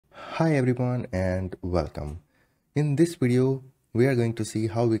Hi everyone and welcome. In this video, we are going to see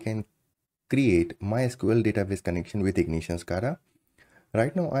how we can create MySQL database connection with Ignition SCADA.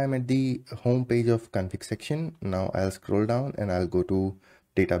 Right now I am at the home page of config section. Now I'll scroll down and I'll go to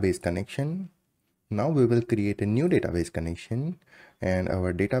database connection. Now we will create a new database connection, and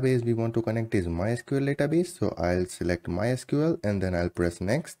our database we want to connect is MySQL database. So I'll select MySQL and then I'll press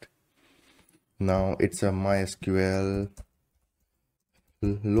next. Now it's a MySQL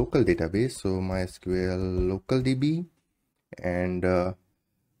local database, so MySQL local DB, and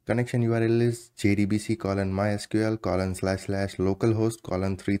connection URL is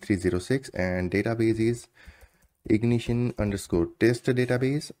jdbc://localhost:3306, and database is ignition_test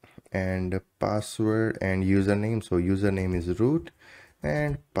database, and password and username, so username is root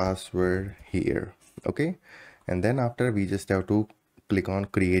and password here. Okay, and then after we just have to click on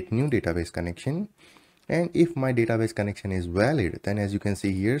create new database connection. And if my database connection is valid, then as you can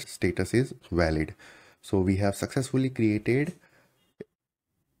see here, status is valid. So we have successfully created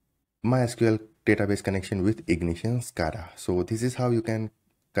MySQL database connection with Ignition SCADA. So this is how you can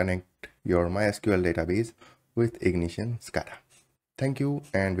connect your MySQL database with Ignition SCADA. Thank you,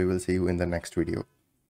 and we will see you in the next video.